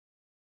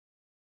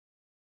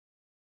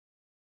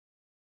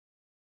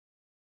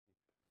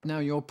Now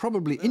you're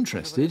probably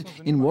interested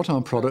in what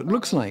our product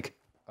looks like.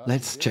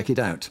 Let's check it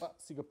out.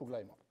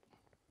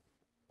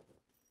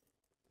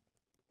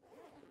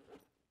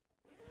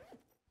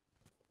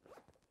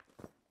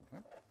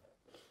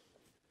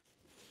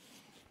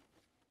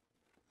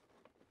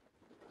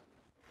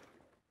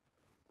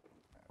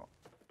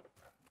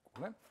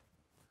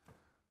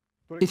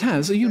 It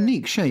has a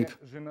unique shape.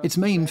 Its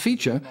main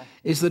feature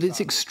is that it's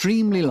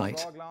extremely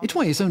light. It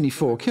weighs only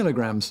 4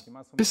 kilograms.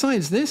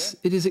 Besides this,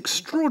 it is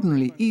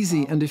extraordinarily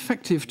easy and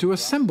effective to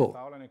assemble.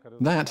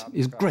 That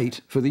is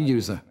great for the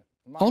user.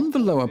 On the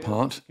lower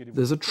part,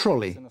 there's a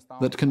trolley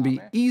that can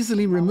be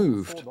easily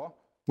removed.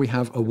 We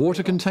have a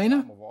water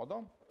container.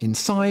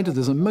 Inside,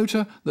 there's a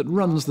motor that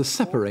runs the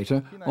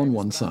separator on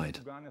one side.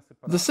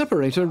 The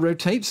separator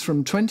rotates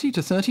from 20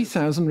 to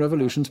 30,000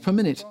 revolutions per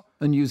minute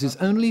and uses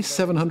only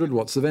 700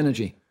 watts of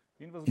energy.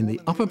 In the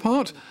upper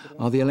part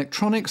are the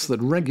electronics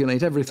that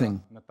regulate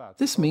everything.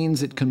 This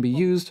means it can be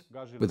used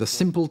with a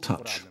simple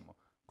touch.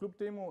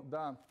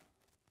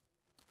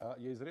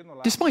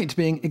 Despite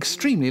being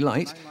extremely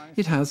light,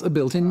 it has a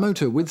built-in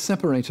motor with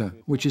separator,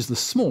 which is the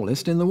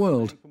smallest in the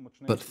world,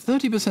 but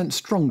 30%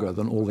 stronger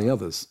than all the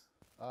others.